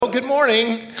good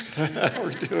morning. How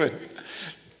we're doing?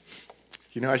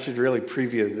 You know, I should really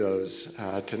preview those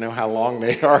to know how long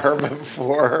they are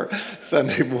before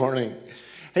Sunday morning.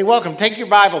 Hey, welcome. Take your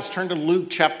Bibles. Turn to Luke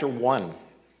chapter 1.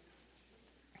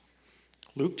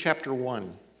 Luke chapter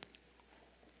 1.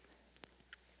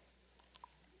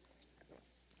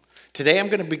 Today I'm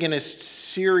going to begin a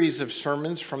series of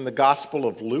sermons from the Gospel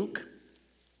of Luke.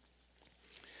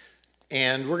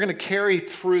 And we're going to carry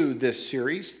through this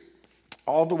series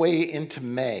all the way into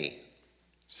May.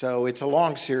 So it's a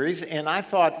long series, and I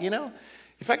thought,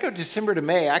 if I go December to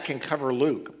May, I can cover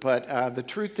Luke. But the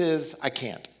truth is, I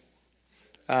can't.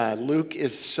 Luke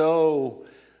is so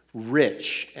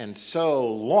rich and so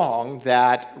long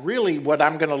that really what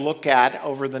I'm going to look at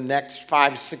over the next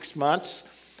 5-6 months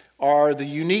are the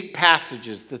unique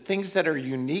passages, the things that are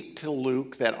unique to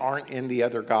Luke that aren't in the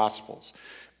other Gospels.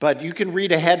 But you can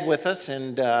read ahead with us,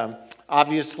 and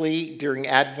obviously during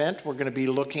Advent, we're going to be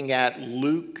looking at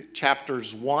Luke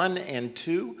chapters 1 and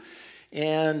 2.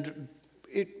 And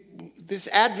this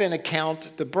Advent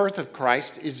account, the birth of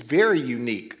Christ, is very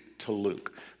unique to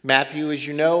Luke. Matthew, as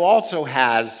you know, also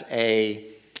has a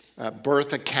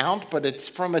birth account, but it's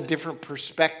from a different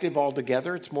perspective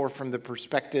altogether. It's more from the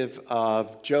perspective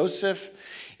of Joseph.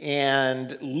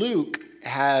 And Luke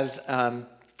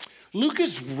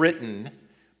is written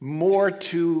more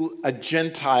to a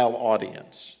Gentile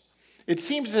audience. It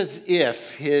seems as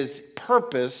if his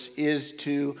purpose is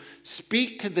to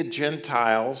speak to the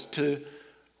Gentiles, to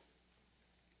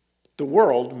the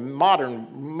world,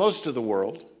 most of the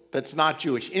world, that's not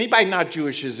Jewish. Anybody not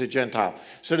Jewish is a Gentile.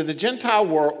 So to the Gentile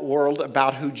world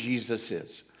about who Jesus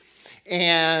is.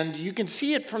 And you can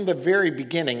see it from the very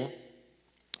beginning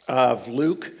of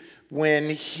Luke when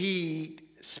he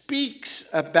speaks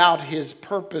about his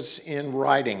purpose in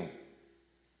writing.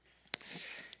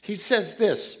 He says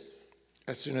this,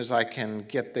 as soon as I can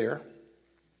get there.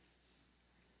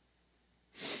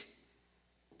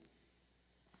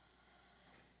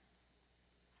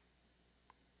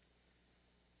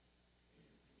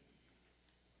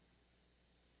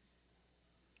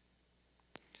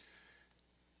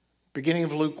 Beginning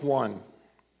of Luke 1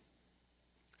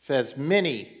 says,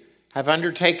 "Many have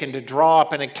undertaken to draw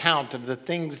up an account of the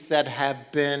things that have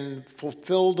been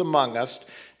fulfilled among us,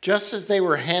 just as they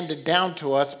were handed down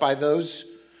to us by those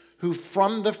who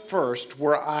from the first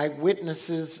were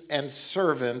eyewitnesses and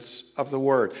servants of the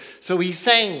word." So he's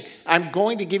saying, I'm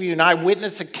going to give you an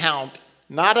eyewitness account,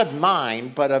 not of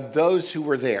mine, but of those who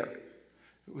were there,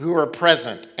 who are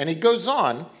present. And he goes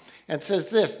on and says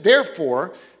this,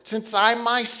 "Therefore, since I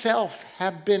myself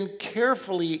have been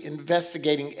carefully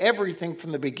investigating everything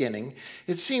from the beginning,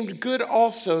 it seemed good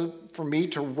also for me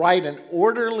to write an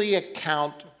orderly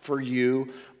account for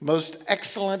you, most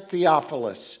excellent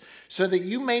Theophilus, so that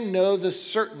you may know the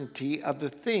certainty of the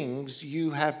things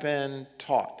you have been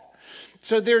taught."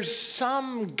 So there's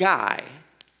some guy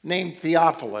named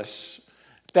Theophilus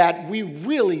that we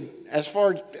really,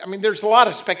 there's a lot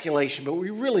of speculation, but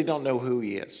we really don't know who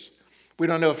he is. We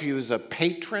don't know if he was a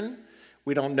patron.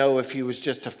 We don't know if he was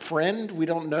just a friend. We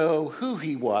don't know who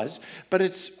he was. But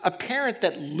it's apparent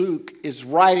that Luke is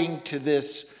writing to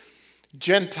this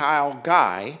Gentile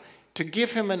guy to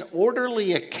give him an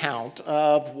orderly account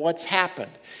of what's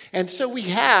happened. And so we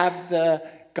have the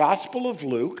Gospel of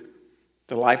Luke,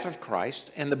 the life of Christ,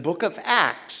 and the book of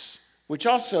Acts, which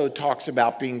also talks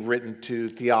about being written to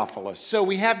Theophilus. So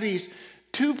we have these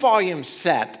 2-volume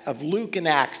set of Luke and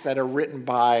Acts that are written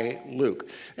by Luke.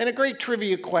 And a great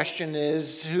trivia question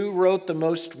is, who wrote the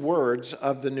most words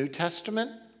of the New Testament?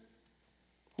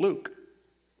 Luke.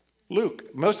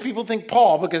 Most people think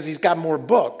Paul because he's got more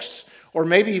books, or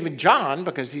maybe even John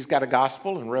because he's got a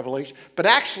gospel and Revelation. But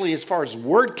actually, as far as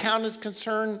word count is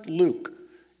concerned, Luke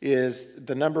is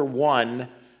the number one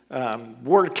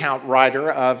word count writer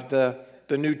of the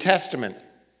New Testament.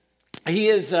 He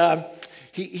is...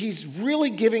 He's really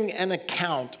giving an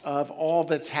account of all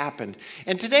that's happened.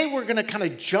 And today we're going to kind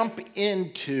of jump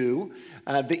into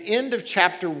the end of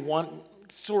chapter 1,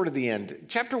 sort of the end.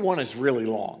 Chapter 1 is really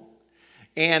long.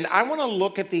 And I want to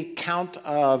look at the account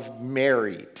of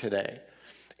Mary today.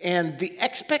 And the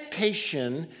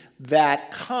expectation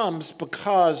that comes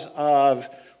because of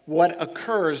what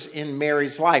occurs in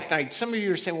Mary's life. Now, some of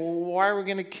you are saying, well, why are we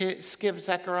going to skip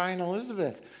Zechariah and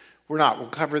Elizabeth? We're not. We'll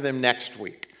cover them next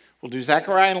week. We'll do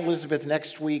Zechariah and Elizabeth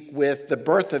next week with the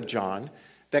birth of John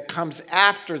that comes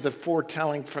after the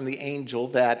foretelling from the angel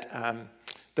that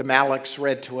the Malaks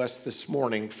read to us this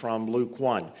morning from Luke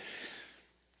 1.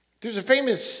 There's a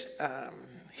famous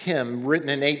hymn written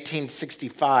in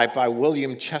 1865 by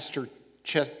William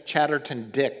Chatterton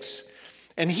Dix.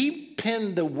 And he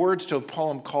penned the words to a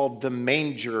poem called The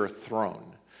Manger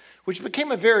Throne, which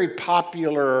became a very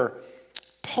popular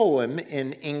poem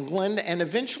in England and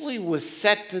eventually was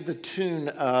set to the tune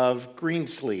of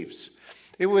Greensleeves.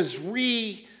 It was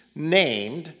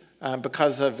renamed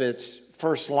because of its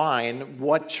first line,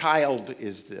 "What child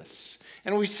is this?"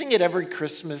 And we sing it every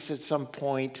Christmas at some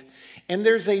point. And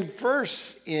there's a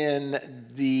verse in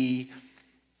the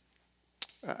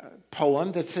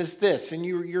poem that says this, and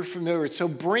you're familiar with it. "So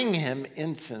bring him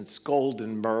incense, gold,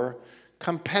 and myrrh.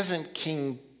 Come, peasant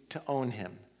king, to own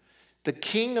him. The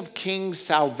King of kings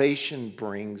salvation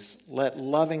brings. Let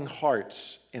loving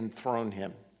hearts enthrone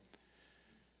him.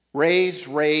 Raise,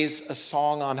 raise a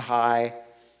song on high.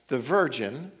 The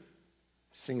virgin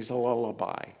sings a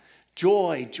lullaby.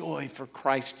 Joy, joy, for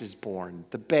Christ is born,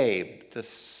 the babe, the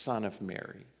Son of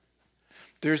Mary."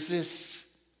 There's this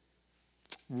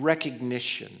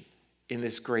recognition in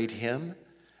this great hymn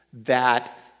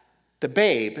that the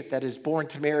babe that is born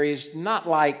to Mary is not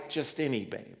like just any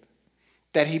babe,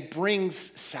 that he brings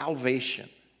salvation,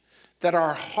 that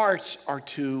our hearts are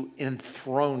to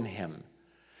enthrone him,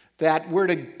 that we're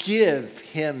to give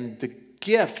him the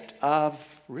gift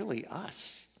of really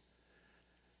us.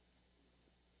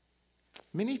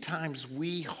 Many times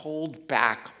we hold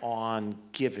back on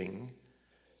giving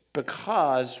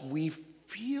because we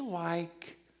feel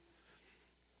like,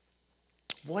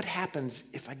 what happens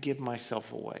if I give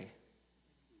myself away?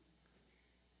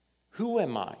 Who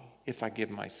am I if I give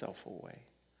myself away?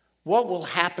 What will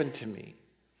happen to me?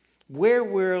 Where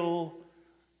will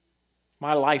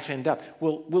my life end up?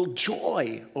 Will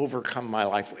joy overcome my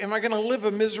life? Am I going to live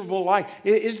a miserable life?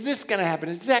 Is this going to happen?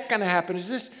 Is that going to happen? Is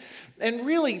this? And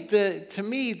really, to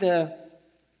me, the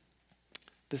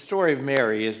story of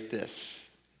Mary is this.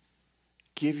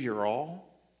 Give your all.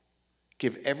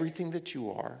 Give everything that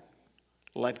you are.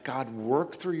 Let God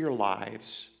work through your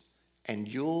lives, and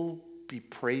you'll be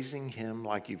praising him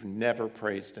like you've never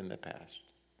praised in the past.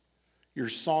 Your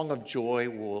song of joy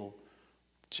will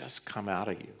just come out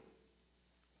of you.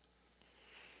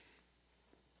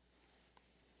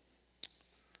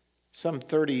 Some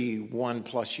 31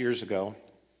 plus years ago,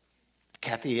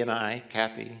 Kathy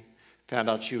found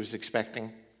out she was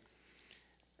expecting,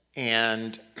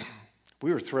 and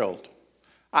we were thrilled.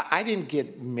 I didn't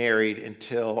get married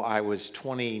until I was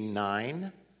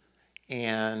 29,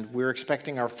 and we were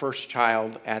expecting our first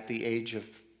child at the age of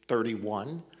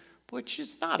 31, which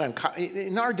is not uncommon.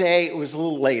 In our day, it was a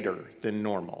little later than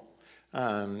normal.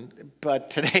 But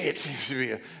today it seems to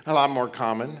be a lot more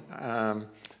common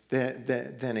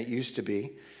than it used to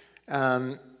be.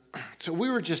 So we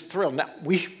were just thrilled. Now,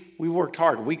 we worked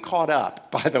hard. We caught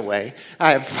up, by the way.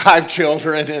 I have 5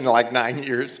 children in like 9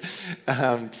 years.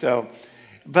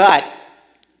 But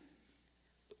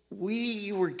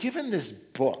we were given this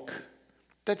book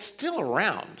that's still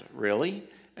around, really.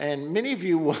 And many of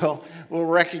you will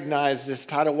recognize this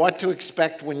title, What to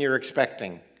Expect When You're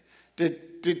Expecting.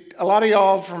 Did a lot of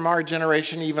y'all from our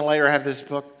generation, even later, have this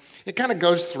book? It kind of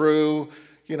goes through,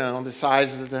 the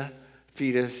size of the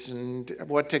fetus and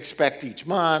what to expect each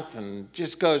month, and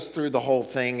just goes through the whole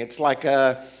thing. It's like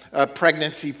a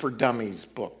pregnancy for dummies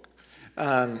book.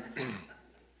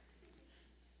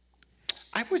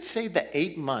 I would say the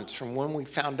 8 months from when we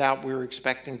found out we were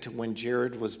expecting to when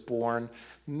Jared was born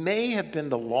may have been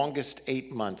the longest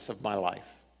 8 months of my life.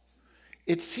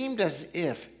 It seemed as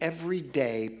if every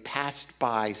day passed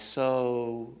by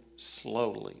so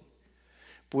slowly.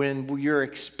 When you're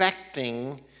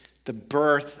expecting the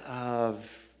birth of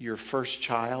your first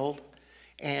child,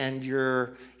 and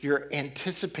you're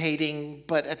anticipating,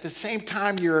 but at the same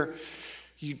time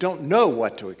you don't know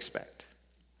what to expect.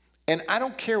 And I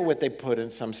don't care what they put in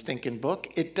some stinking book.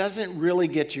 It doesn't really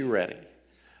get you ready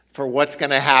for what's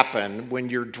going to happen when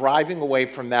you're driving away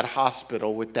from that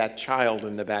hospital with that child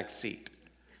in the back seat.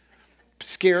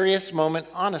 Scariest moment,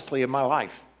 honestly, of my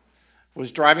life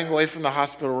was driving away from the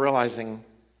hospital realizing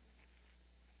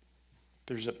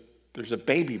there's a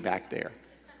baby back there.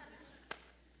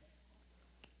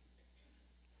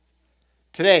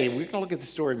 Today, we're going to look at the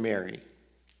story of Mary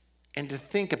and to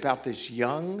think about this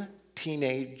young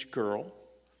teenage girl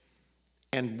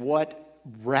and what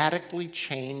radically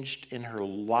changed in her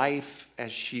life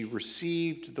as she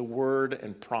received the word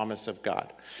and promise of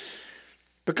God.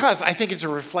 Because I think it's a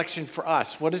reflection for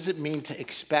us. What does it mean to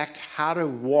expect? How to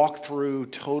walk through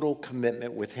total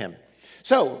commitment with him?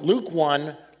 So, Luke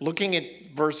 1, looking at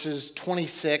verses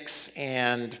 26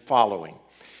 and following.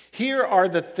 Here are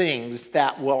the things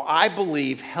that will, I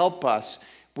believe, help us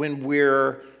when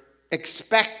we're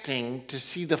expecting to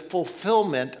see the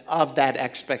fulfillment of that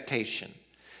expectation.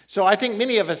 So I think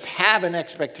many of us have an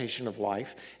expectation of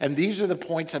life, and these are the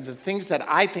points of the things that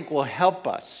I think will help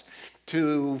us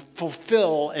to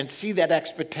fulfill and see that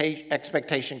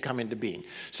expectation come into being.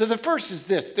 So the first is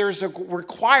this: there's a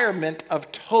requirement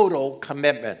of total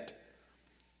commitment.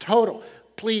 Total.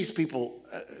 Please, people,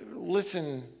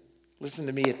 listen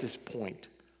to me at this point.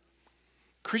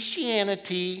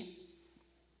 Christianity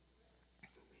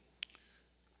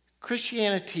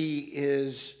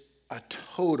is a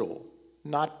total,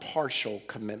 not partial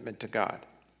commitment to God.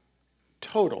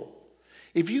 Total.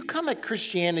 If you come at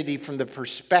Christianity from the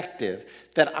perspective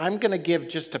that I'm going to give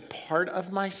just a part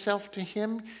of myself to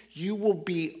Him, you will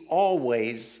be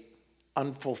always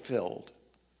unfulfilled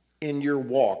in your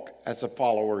walk as a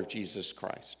follower of Jesus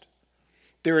Christ.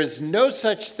 There is no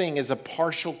such thing as a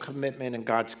partial commitment in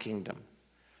God's kingdom.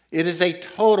 It is a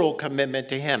total commitment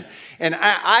to Him. And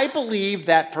I believe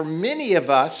that for many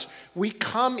of us, we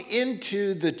come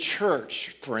into the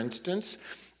church, for instance,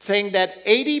 saying that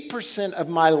 80% of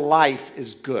my life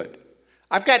is good.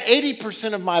 I've got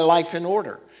 80% of my life in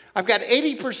order. I've got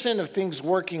 80% of things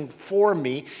working for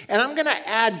me, and I'm going to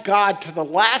add God to the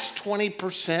last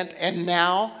 20%, and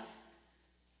now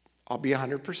I'll be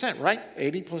 100%, right?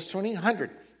 80 plus 20,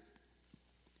 100.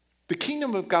 The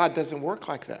kingdom of God doesn't work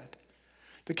like that.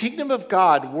 The kingdom of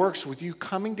God works with you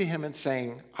coming to Him and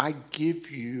saying, I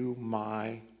give you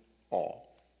my all.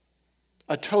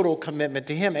 A total commitment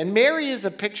to Him. And Mary is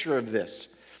a picture of this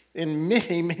in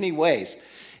many, many ways.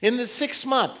 In the 6th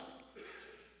month,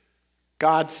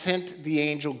 God sent the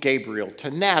angel Gabriel to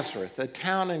Nazareth, a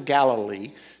town in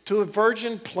Galilee, to a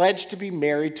virgin pledged to be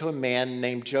married to a man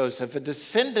named Joseph, a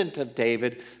descendant of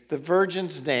David. The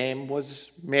virgin's name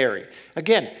was Mary.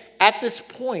 Again, at this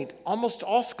point, almost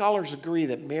all scholars agree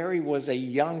that Mary was a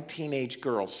young teenage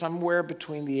girl, somewhere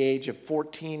between the age of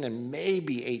 14 and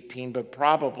maybe 18, but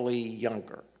probably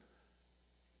younger.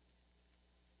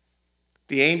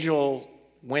 The angel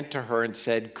went to her and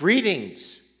said,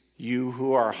 "Greetings, you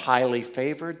who are highly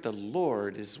favored, the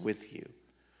Lord is with you."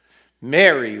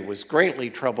 Mary was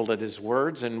greatly troubled at his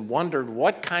words and wondered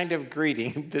what kind of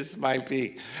greeting this might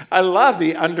be. I love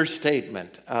the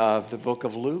understatement of the book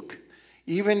of Luke.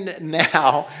 Even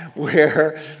now,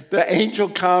 where the angel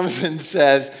comes and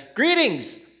says,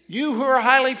 "Greetings, you who are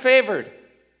highly favored."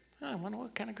 I wonder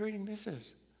what kind of greeting this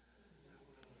is.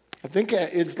 I think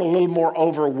it's a little more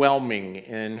overwhelming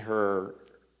in her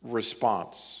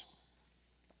response.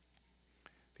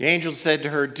 The angel said to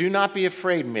her, "Do not be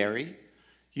afraid, Mary.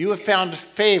 You have found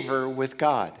favor with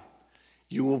God.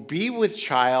 You will be with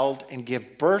child and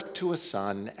give birth to a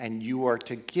son, and you are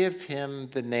to give him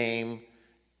the name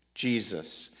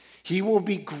Jesus. He will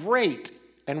be great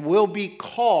and will be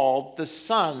called the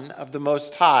Son of the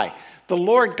Most High. The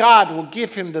Lord God will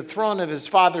give him the throne of his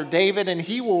father David, and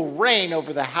he will reign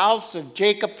over the house of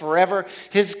Jacob forever.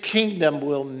 His kingdom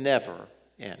will never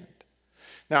end."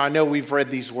 Now, I know we've read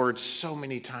these words so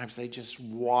many times, they just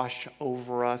wash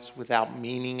over us without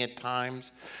meaning at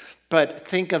times. But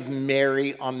think of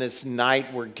Mary on this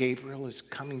night where Gabriel is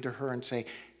coming to her and saying,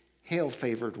 "Hail,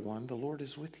 favored one, the Lord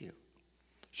is with you."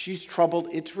 She's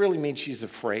troubled. It really means she's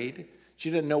afraid. She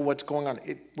doesn't know what's going on.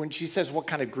 When she says, "What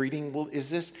kind of greeting is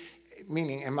this?"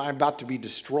 Meaning, am I about to be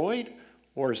destroyed,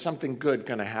 or is something good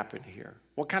going to happen here?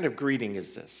 What kind of greeting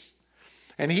is this?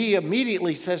 And he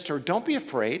immediately says to her, "Don't be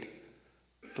afraid.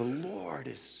 The Lord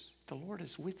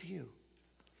is with you.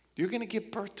 You're going to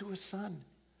give birth to a son.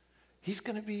 He's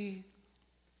going to be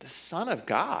the Son of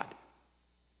God.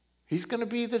 He's going to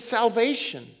be the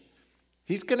salvation.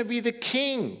 He's going to be the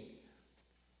King."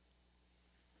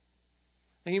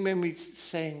 And you may be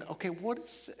saying, okay,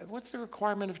 what's the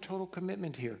requirement of total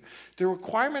commitment here? The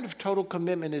requirement of total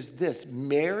commitment is this: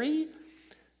 Mary,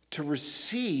 to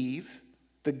receive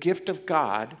the gift of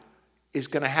God, is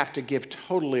going to have to give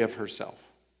totally of herself.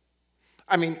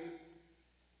 I mean,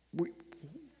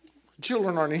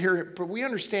 children aren't here, but we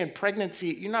understand pregnancy.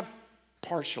 You're not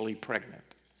partially pregnant.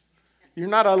 You're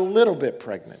not a little bit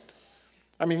pregnant.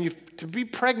 I mean, to be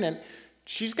pregnant,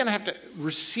 she's going to have to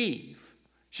receive.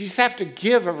 She's have to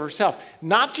give of herself.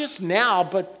 Not just now,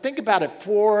 but think about it.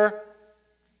 For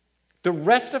the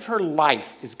rest of her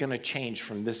life is going to change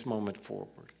from this moment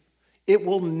forward. It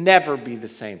will never be the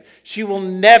same. She will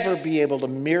never be able to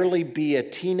merely be a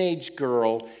teenage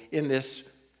girl in this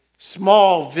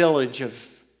small village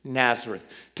of Nazareth.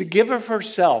 To give of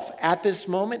herself at this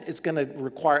moment is going to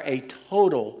require a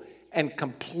total and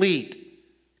complete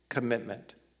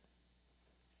commitment.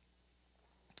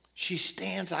 She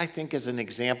stands, I think, as an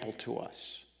example to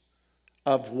us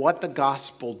of what the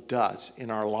gospel does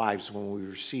in our lives when we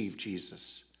receive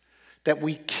Jesus. That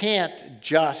we can't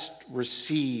just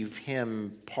receive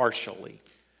him partially.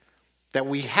 that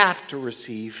we have to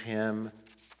receive him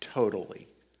totally.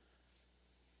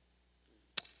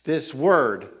 This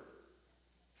word,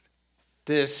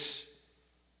 this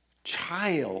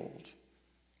child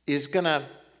is the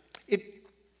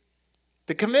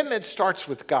commitment starts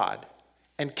with God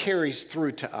and carries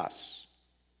through to us.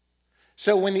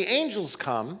 So when the angels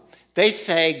come, they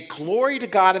say, "Glory to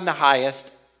God in the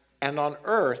highest, and on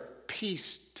earth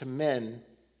peace to men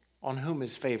on whom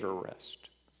his favor rests."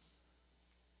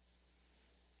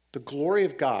 The glory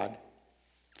of God,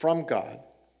 from God,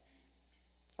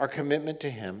 our commitment to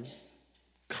him,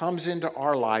 comes into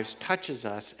our lives, touches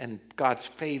us, and God's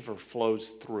favor flows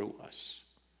through us.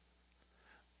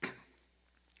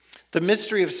 The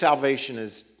mystery of salvation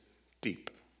is deep.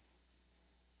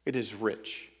 It is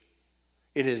rich.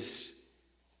 It is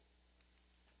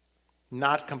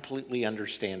not completely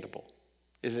understandable.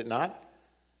 Is it not?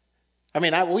 I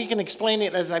mean, we can explain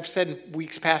it, as I've said in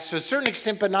weeks past, to a certain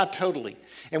extent, but not totally.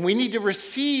 And we need to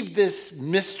receive this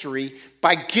mystery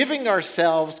by giving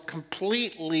ourselves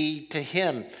completely to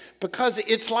him, because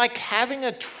it's like having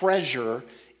a treasure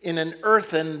in an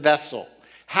earthen vessel.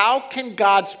 How can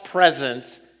God's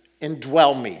presence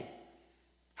indwell me?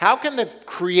 How can the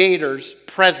Creator's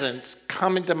presence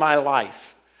come into my life?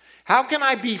 How can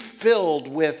I be filled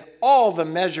with all the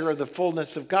measure of the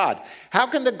fullness of God? How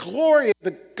can the glory of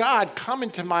the God come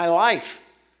into my life?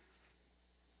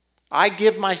 I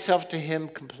give myself to him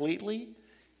completely.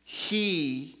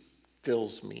 He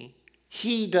fills me.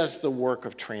 He does the work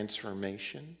of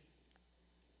transformation.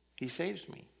 He saves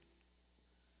me.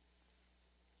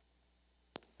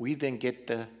 We then get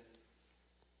the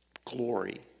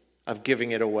glory of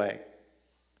giving it away.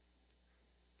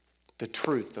 The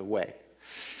truth away.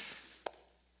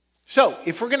 So,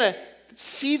 if we're going to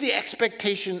see the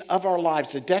expectation of our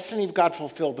lives, the destiny of God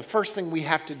fulfilled, the first thing we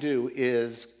have to do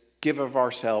is give of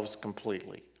ourselves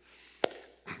completely.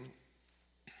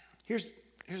 Here's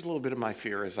a little bit of my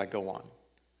fear as I go on.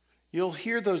 You'll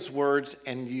hear those words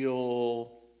and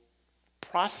you'll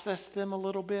process them a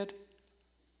little bit,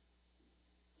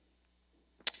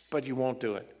 but you won't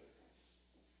do it.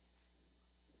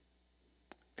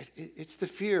 It's the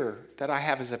fear that I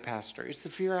have as a pastor. It's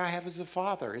the fear I have as a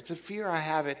father. It's a fear I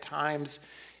have at times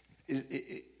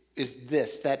is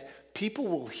this, that people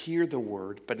will hear the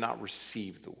word but not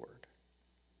receive the word.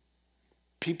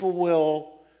 People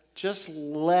will just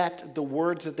let the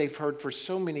words that they've heard for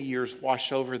so many years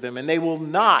wash over them, and they will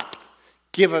not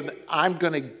I'm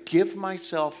going to give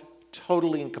myself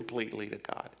totally and completely to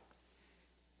God.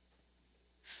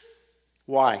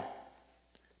 Why?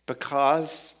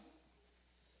 Because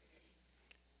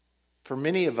for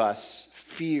many of us,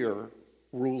 fear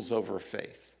rules over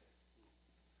faith.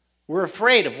 We're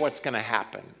afraid of what's going to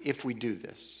happen if we do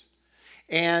this.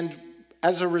 And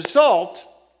as a result,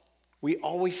 we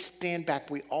always stand back.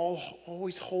 We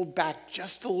always hold back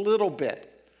just a little bit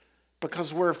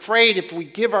because we're afraid if we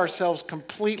give ourselves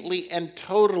completely and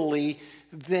totally,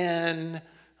 then,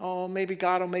 maybe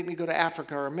God will make me go to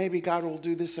Africa, or maybe God will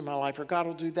do this in my life, or God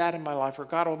will do that in my life, or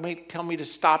God will tell me to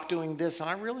stop doing this, and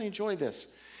I really enjoy this.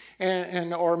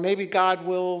 Or maybe God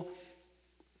will,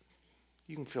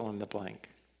 you can fill in the blank.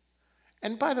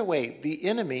 And by the way, the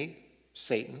enemy,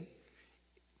 Satan,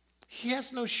 he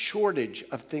has no shortage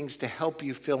of things to help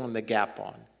you fill in the gap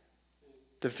on,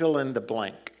 to fill in the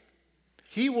blank.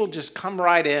 He will just come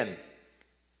right in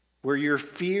where your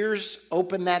fears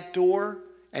open that door,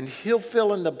 and he'll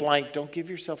fill in the blank. Don't give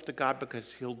yourself to God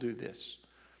because he'll do this.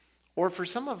 Or for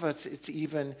some of us, it's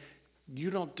even,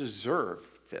 you don't deserve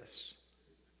this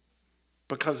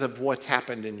because of what's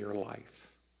happened in your life.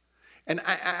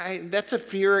 And that's a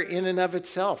fear in and of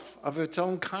itself, of its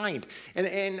own kind.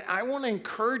 And I want to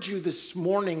encourage you this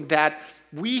morning that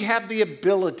we have the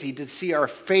ability to see our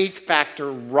faith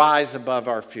factor rise above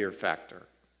our fear factor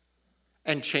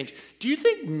and change. Do you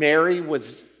think Mary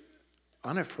was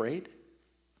unafraid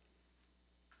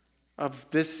of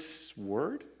this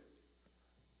word?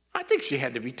 I think she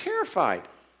had to be terrified.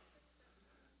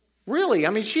 Really, I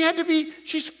mean,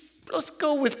 let's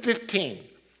go with 15.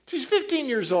 She's 15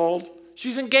 years old.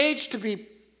 She's engaged to be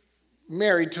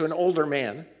married to an older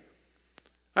man.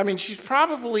 I mean, she's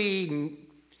probably,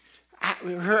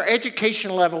 her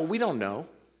education level, we don't know.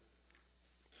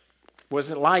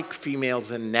 Wasn't like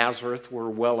females in Nazareth were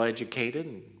well educated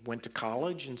and went to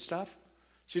college and stuff.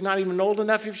 She's not even old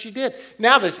enough if she did.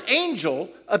 Now this angel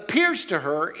appears to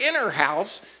her in her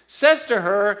house, says to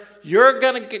her, you're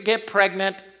going to get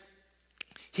pregnant.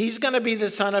 He's going to be the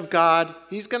Son of God.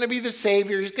 He's going to be the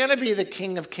Savior. He's going to be the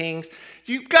King of Kings.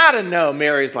 You've got to know.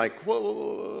 Mary's like,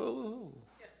 whoa.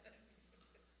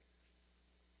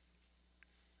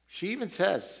 She even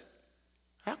says,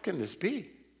 How can this be,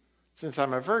 since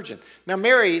I'm a virgin? Now,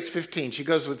 Mary is 15. She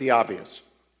goes with the obvious.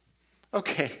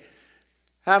 Okay,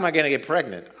 how am I going to get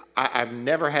pregnant? I've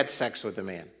never had sex with a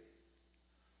man.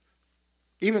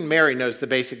 Even Mary knows the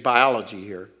basic biology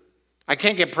here. I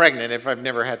can't get pregnant if I've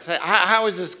never had sex. How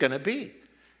is this going to be?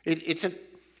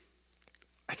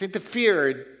 I think the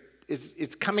fear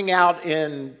is coming out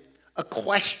in a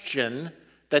question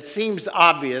that seems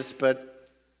obvious, but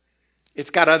it's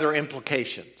got other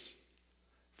implications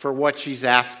for what she's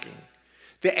asking.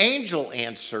 The angel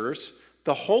answers,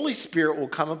 "The Holy Spirit will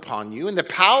come upon you, and the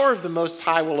power of the Most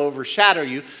High will overshadow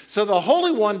you. So the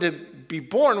Holy One to be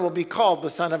born will be called the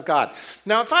Son of God."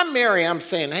 Now, if I'm Mary, I'm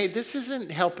saying, hey, this isn't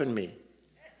helping me.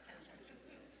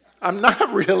 I'm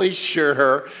not really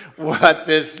sure what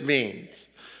this means.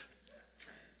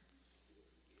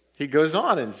 He goes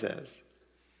on and says,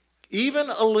 "Even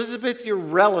Elizabeth, your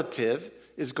relative,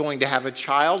 is going to have a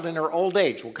child in her old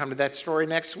age." We'll come to that story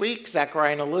next week.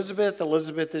 Zechariah and Elizabeth.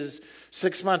 Elizabeth is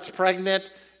 6 months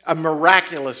pregnant, a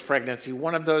miraculous pregnancy.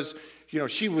 One of those,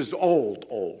 she was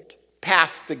old,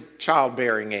 past the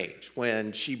childbearing age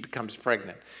when she becomes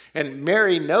pregnant. And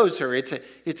Mary knows her. It's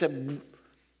an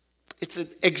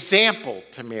example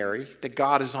to Mary that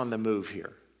God is on the move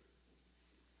here.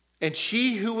 "And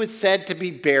she who was said to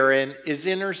be barren is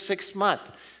in her 6th month.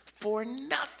 For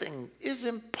nothing is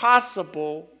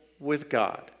impossible with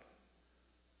God."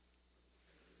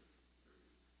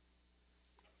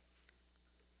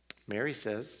 Mary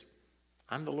says,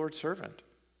 "I'm the Lord's servant.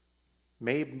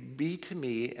 May it be to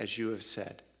me as you have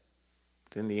said."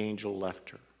 Then the angel left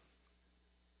her.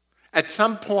 At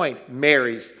some point,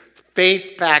 Mary's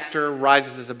faith factor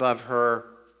rises above her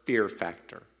fear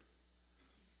factor.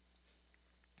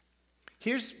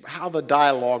 Here's how the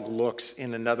dialogue looks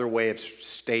in another way of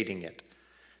stating it.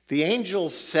 The angel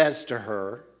says to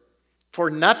her,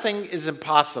 "For nothing is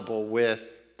impossible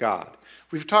with God."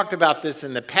 We've talked about this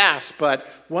in the past, but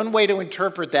one way to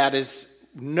interpret that is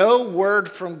no word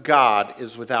from God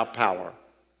is without power.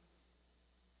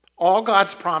 All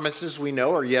God's promises we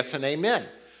know are yes and amen.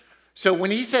 So when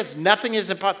he says nothing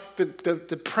is impossible,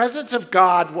 the presence of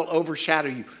God will overshadow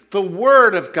you. The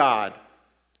word of God,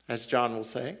 as John will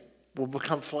say, will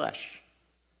become flesh.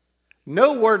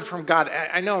 No word from God.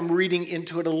 I know I'm reading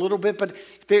into it a little bit, but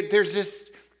there's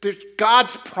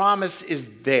God's promise is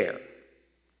there.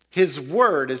 His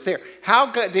word is there. How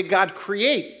did God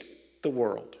create the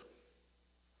world?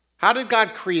 How did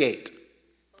God create?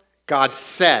 God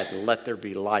said, "Let there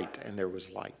be light," and there was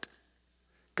light.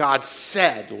 God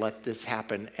said, "Let this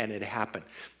happen," and it happened.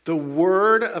 The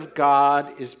word of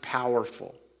God is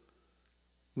powerful.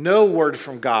 No word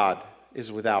from God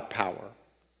is without power.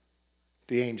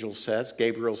 The angel says,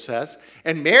 Gabriel says.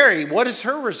 And Mary, what is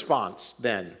her response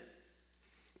then?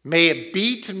 "May it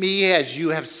be to me as you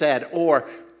have said," or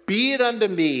 "Be it unto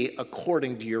me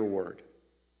according to your word."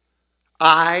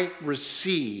 I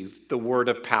receive the word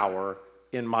of power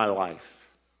in my life.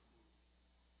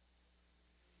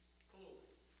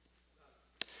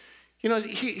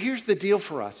 Here's the deal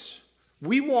for us.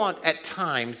 We want at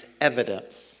times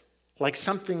evidence, like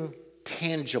something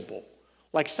tangible,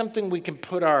 like something we can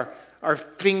put our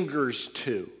fingers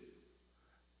to,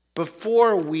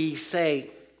 before we say,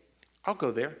 "I'll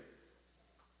go there.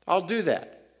 I'll do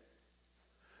that."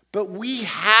 But we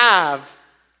have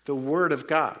the Word of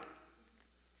God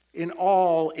in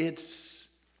all its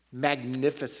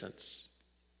magnificence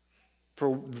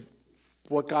for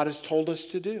what God has told us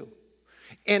to do.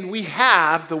 And we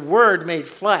have the Word made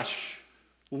flesh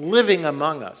living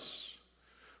among us.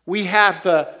 We have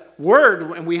the Word,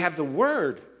 and we have the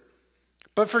Word.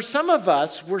 But for some of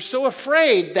us, we're so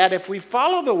afraid that if we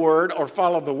follow the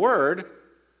Word,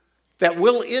 that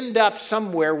we'll end up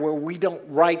somewhere where we don't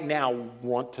right now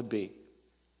want to be.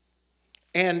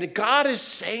 And God is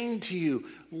saying to you,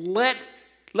 let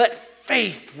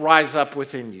faith rise up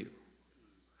within you.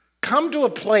 Come to a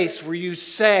place where you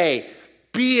say,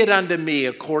 "Be it unto me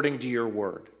according to your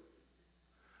word."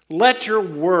 Let your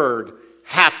word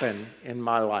happen in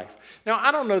my life. Now,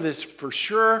 I don't know this for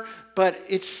sure, but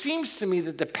it seems to me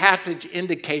that the passage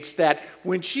indicates that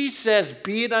when she says,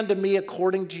 "Be it unto me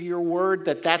according to your word,"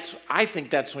 I think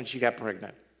that's when she got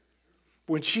pregnant.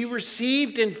 When she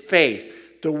received in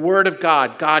faith the word of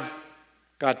God, God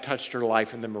touched her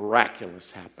life and the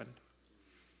miraculous happened.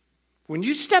 When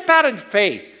you step out in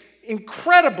faith,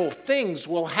 incredible things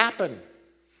will happen.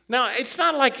 Now, it's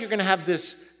not like you're going to have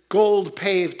this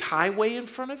gold-paved highway in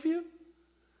front of you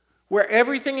where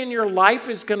everything in your life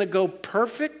is going to go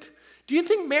perfect. Do you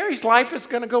think Mary's life is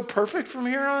going to go perfect from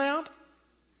here on out?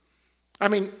 I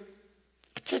mean,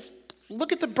 just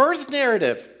look at the birth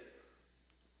narrative.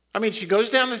 I mean, she goes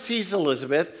down and sees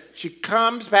Elizabeth. She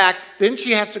comes back. Then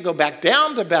she has to go back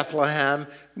down to Bethlehem.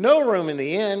 No room in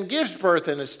the inn. Gives birth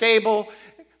in a stable.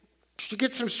 She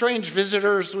gets some strange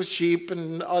visitors with sheep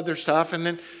and other stuff. And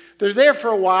then they're there for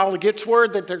a while. It gets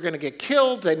word that they're going to get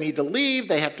killed. They need to leave.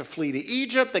 They have to flee to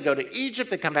Egypt. They go to Egypt.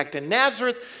 They come back to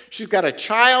Nazareth. She's got a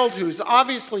child who's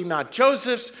obviously not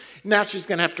Joseph's. Now she's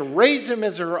going to have to raise him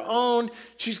as her own.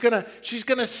 She's going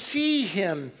to see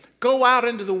him go out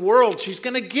into the world. She's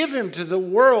going to give him to the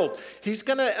world. He's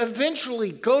going to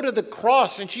eventually go to the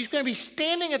cross, and she's going to be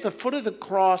standing at the foot of the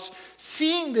cross,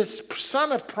 seeing this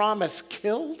son of promise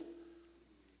killed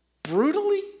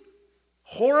brutally,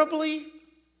 horribly.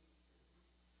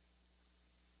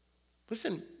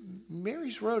 Listen,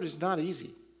 Mary's road is not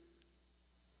easy,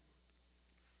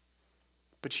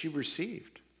 but she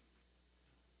received.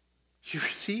 She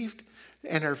received,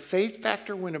 and her faith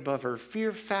factor went above her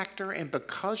fear factor, and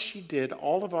because she did,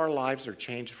 all of our lives are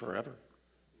changed forever.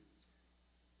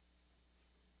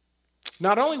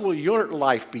 Not only will your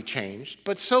life be changed,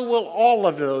 but so will all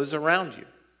of those around you.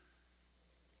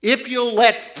 If you'll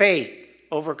let faith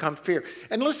overcome fear.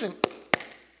 And listen,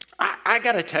 I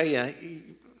got to tell you,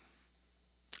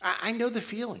 I know the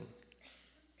feeling.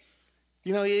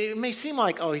 You know, it may seem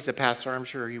like, oh, he's a pastor. I'm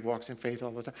sure he walks in faith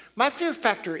all the time. My fear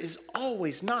factor is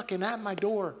always knocking at my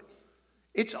door.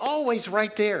 It's always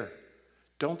right there.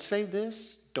 Don't say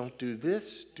this. Don't do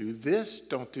this. Do this.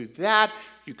 Don't do that.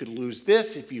 You could lose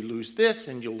this. If you lose this,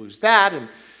 then you'll lose that. And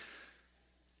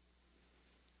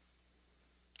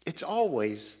it's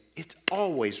always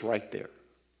right there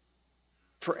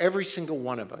for every single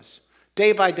one of us.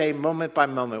 Day by day, moment by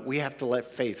moment, we have to let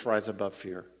faith rise above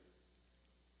fear.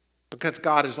 Because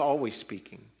God is always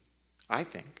speaking, I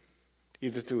think.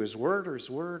 Either through his word or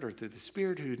through the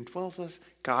Spirit who indwells us,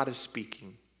 God is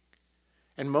speaking.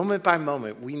 And moment by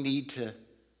moment, we need to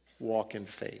walk in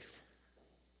faith.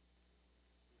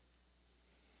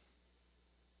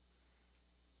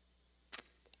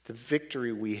 The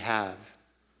victory we have,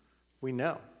 we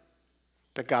know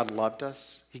that God loved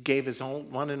us. He gave his own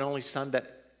one and only Son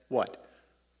that, what?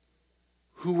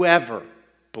 Whoever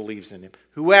believes in him,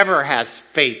 whoever has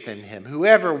faith in him,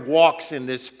 whoever walks in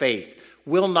this faith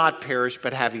will not perish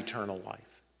but have eternal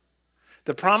life.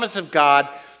 The promise of God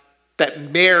that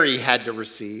Mary had to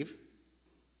receive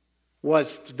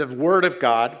was the word of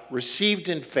God received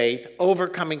in faith,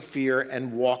 overcoming fear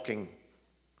and walking.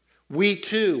 We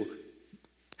too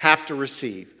have to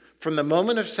receive. From the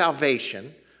moment of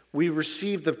salvation, we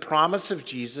receive the promise of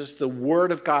Jesus, the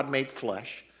word of God made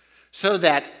flesh, so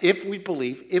that if we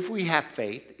believe, if we have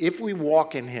faith, if we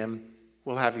walk in him,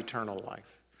 we'll have eternal life.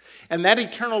 And that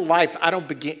eternal life, I don't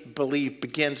believe,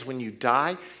 begins when you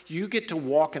die. You get to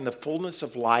walk in the fullness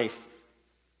of life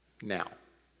now.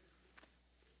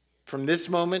 From this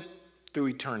moment through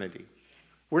eternity.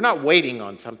 We're not waiting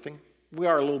on something. We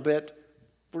are a little bit.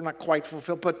 We're not quite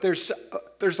fulfilled. But there's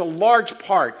a large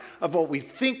part of what we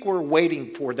think we're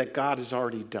waiting for that God has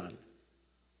already done.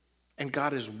 And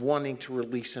God is wanting to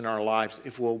release in our lives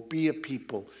if we'll be a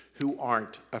people who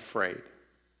aren't afraid.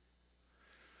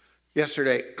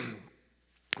 Yesterday,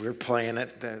 we were playing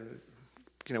it.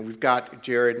 We've got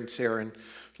Jared and Sarah and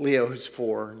Leo, who's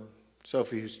 4, and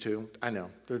Sophie, who's 2. I know,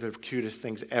 they're the cutest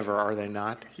things ever, are they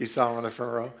not? You saw them on the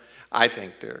front row? I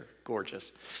think they're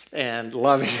gorgeous and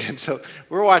loving it. So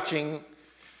we're watching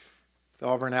the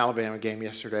Auburn-Alabama game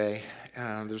yesterday.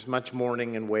 There's much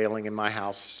mourning and wailing in my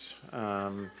house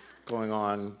going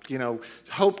on. You know,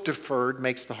 hope deferred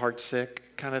makes the heart sick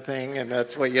kind of thing, and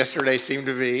that's what yesterday seemed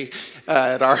to be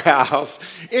at our house.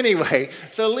 Anyway,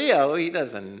 so Leo, he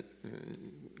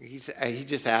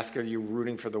just asks, are you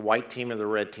rooting for the white team or the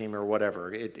red team or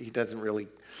whatever? He doesn't really,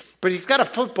 but he's got a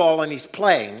football and he's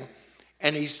playing,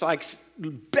 and he's like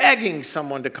begging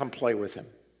someone to come play with him,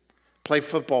 play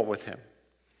football with him.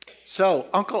 So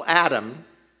Uncle Adam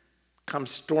comes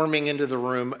storming into the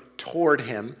room toward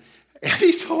him, and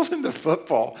he's holding the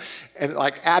football. And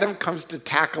like Adam comes to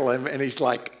tackle him, and he's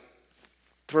like,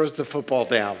 throws the football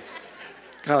down.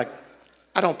 Kind of like,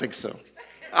 I don't think so.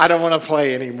 I don't want to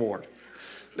play anymore.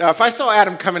 Now, if I saw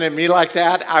Adam coming at me like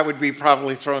that, I would be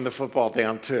probably throwing the football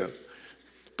down too.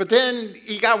 But then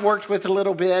he got worked with a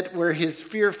little bit where his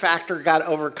fear factor got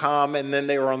overcome, and then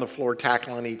they were on the floor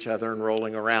tackling each other and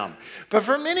rolling around. But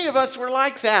for many of us, we're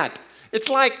like that. It's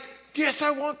like, yes, I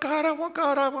want God, I want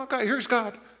God, I want God. Here's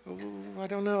God. Oh, I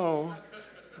don't know.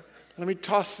 Let me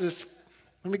toss this.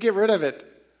 Let me get rid of it.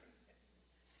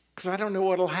 Because I don't know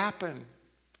what will happen.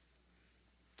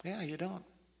 Yeah, you don't.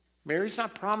 Mary's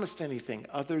not promised anything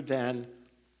other than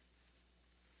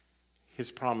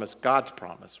his promise, God's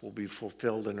promise, will be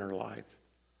fulfilled in her life.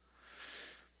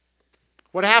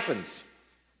 What happens?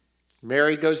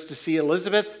 Mary goes to see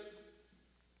Elizabeth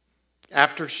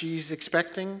after she's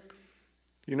expecting.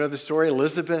 You know the story,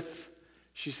 Elizabeth.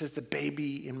 She says, the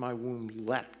baby in my womb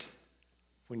leapt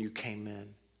when you came in.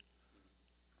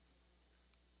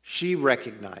 She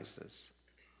recognizes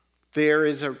there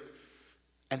is and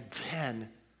then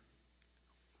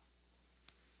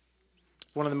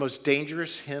one of the most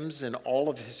dangerous hymns in all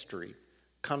of history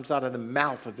comes out of the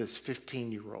mouth of this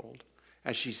 15-year-old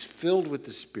as she's filled with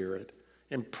the Spirit,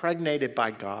 impregnated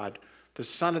by God, the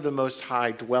Son of the Most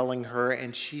High dwelling her,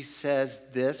 and she says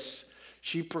this,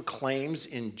 she proclaims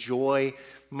in joy,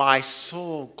 my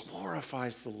soul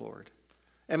glorifies the Lord,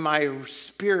 and my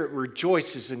spirit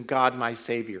rejoices in God my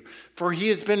Savior, for he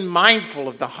has been mindful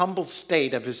of the humble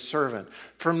state of his servant.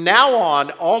 From now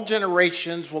on, all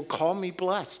generations will call me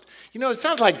blessed. You know, it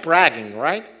sounds like bragging,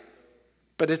 right?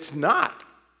 But it's not.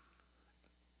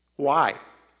 Why?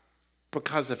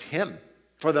 Because of him.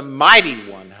 For the mighty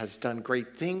one has done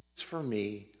great things for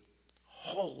me.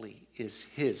 Holy is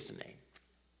his name.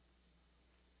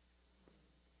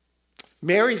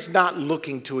 Mary's not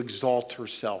looking to exalt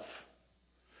herself.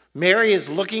 Mary is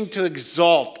looking to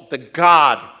exalt the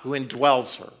God who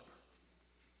indwells her.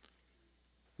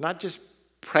 Not just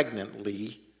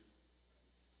pregnantly,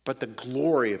 but the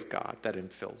glory of God that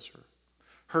infills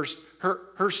her.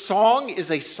 Her song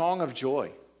is a song of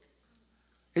joy.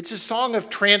 It's a song of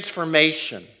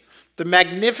transformation. The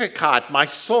Magnificat, my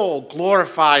soul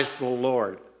glorifies the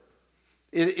Lord,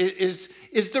 is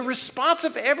the response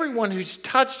of everyone who's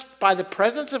touched by the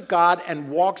presence of God and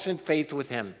walks in faith with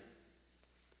him.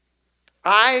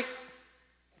 I'm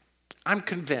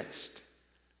convinced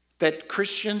that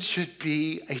Christians should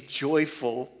be a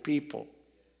joyful people.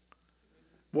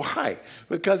 Why?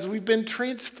 Because we've been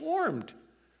transformed.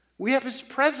 We have his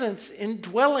presence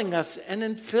indwelling us and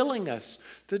infilling us.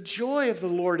 The joy of the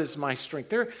Lord is my strength.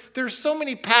 There are so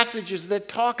many passages that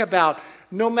talk about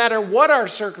no matter what our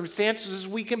circumstances,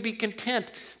 we can be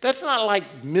content. That's not like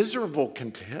miserable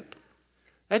content.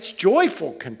 That's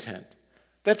joyful content.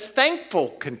 That's thankful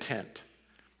content.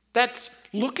 That's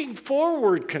looking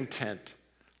forward content.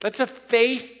 That's a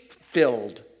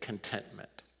faith-filled contentment.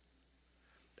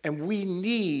 And we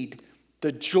need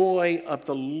the joy of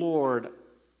the Lord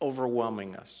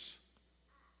overwhelming us.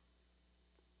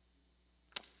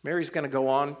 Mary's going to go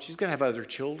on. She's going to have other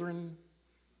children.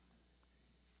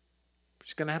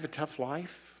 She's going to have a tough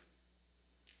life.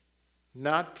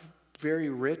 Not very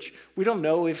rich. We don't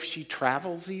know if she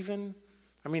travels even.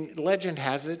 I mean, legend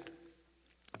has it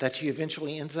that she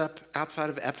eventually ends up outside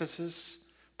of Ephesus,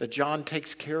 that John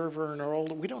takes care of her in her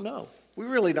old age. We don't know. We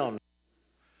really don't know.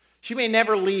 She may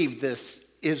never leave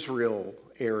this Israel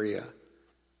area.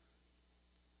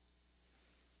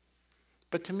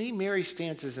 But to me, Mary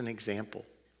stands as an example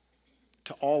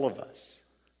to all of us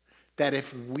that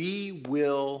if we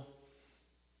will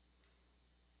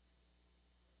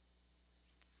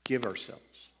give ourselves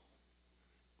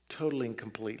totally and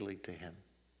completely to him,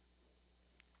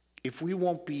 if we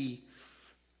won't be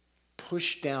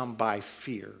pushed down by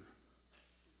fear,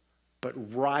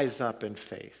 but rise up in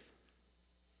faith,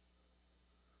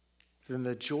 then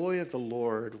the joy of the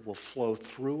Lord will flow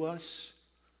through us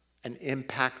and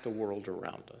impact the world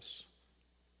around us.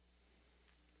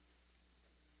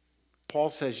 Paul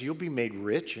says you'll be made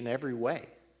rich in every way.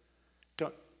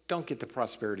 Don't get the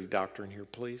prosperity doctrine here,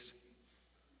 please.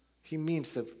 He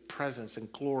means the presence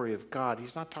and glory of God.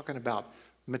 He's not talking about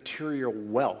material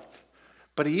wealth,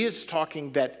 but he is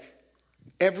talking that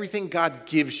everything God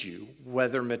gives you,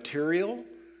 whether material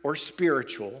or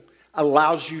spiritual,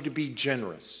 allows you to be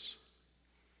generous.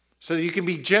 So that you can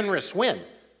be generous when?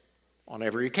 On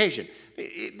every occasion.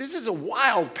 This is a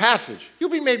wild passage. You'll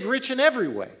be made rich in every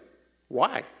way.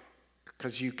 Why?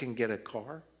 Because you can get a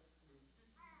car?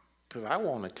 Because I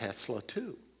want a Tesla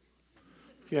too.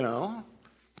 You know?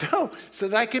 No, so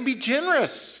that I can be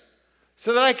generous.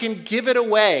 So that I can give it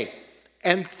away.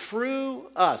 And through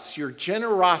us, your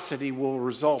generosity will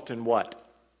result in what?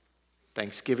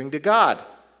 Thanksgiving to God.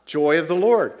 Joy of the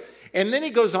Lord. And then he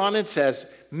goes on and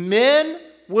says, men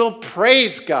will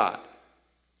praise God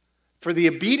for the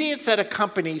obedience that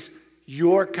accompanies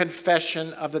your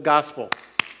confession of the gospel.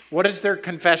 What is their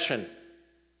confession?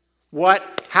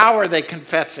 How are they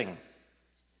confessing?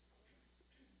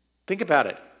 Think about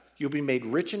it. You'll be made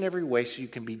rich in every way so you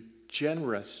can be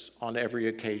generous on every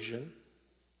occasion.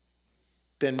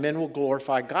 Then men will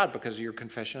glorify God because of your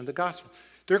confession of the gospel.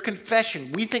 Their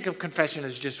confession, we think of confession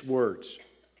as just words.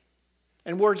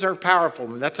 And words are powerful,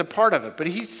 and that's a part of it. But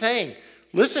he's saying,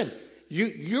 listen,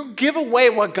 you give away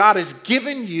what God has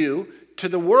given you to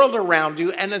the world around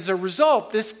you, and as a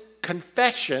result, this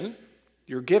confession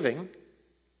you're giving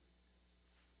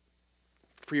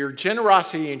for your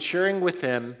generosity in sharing with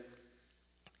him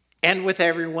and with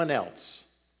everyone else.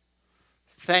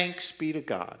 Thanks be to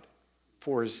God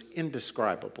for his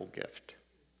indescribable gift.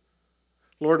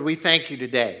 Lord, we thank you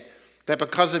today that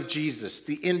because of Jesus,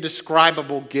 the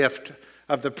indescribable gift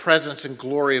of the presence and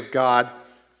glory of God,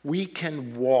 we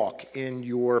can walk in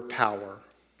your power.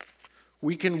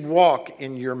 We can walk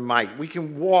in your might. We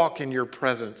can walk in your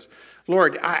presence.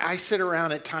 Lord, I sit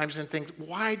around at times and think,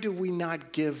 why do we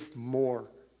not give more?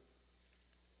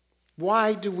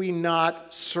 Why do we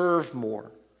not serve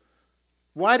more?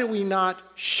 Why do we not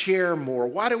share more?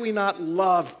 Why do we not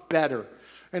love better?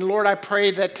 And Lord, I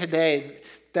pray that today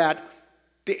that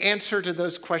the answer to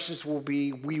those questions will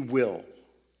be, we will.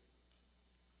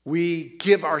 We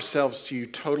give ourselves to you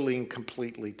totally and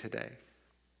completely today.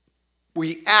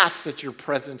 We ask that your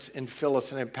presence infill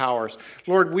us and empower us.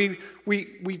 Lord,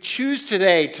 we choose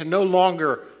today to no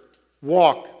longer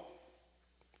walk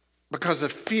because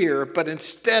of fear, but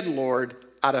instead, Lord,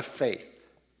 out of faith.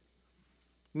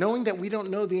 Knowing that we don't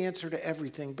know the answer to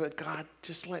everything, but God,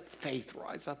 just let faith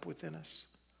rise up within us.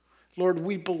 Lord,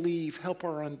 we believe. Help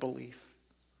our unbelief.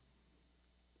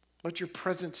 Let your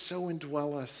presence so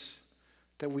indwell us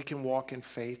that we can walk in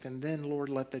faith. And then, Lord,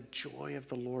 let the joy of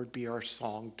the Lord be our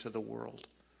song to the world,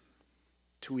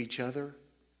 to each other,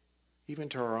 even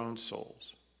to our own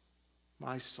souls.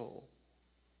 My soul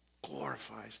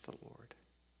glorifies the Lord.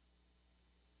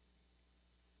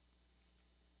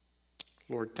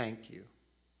 Lord, thank you.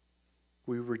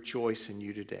 We rejoice in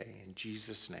you today. In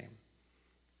Jesus' name,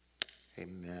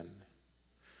 amen.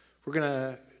 We're going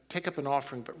to take up an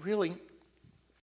offering, but really,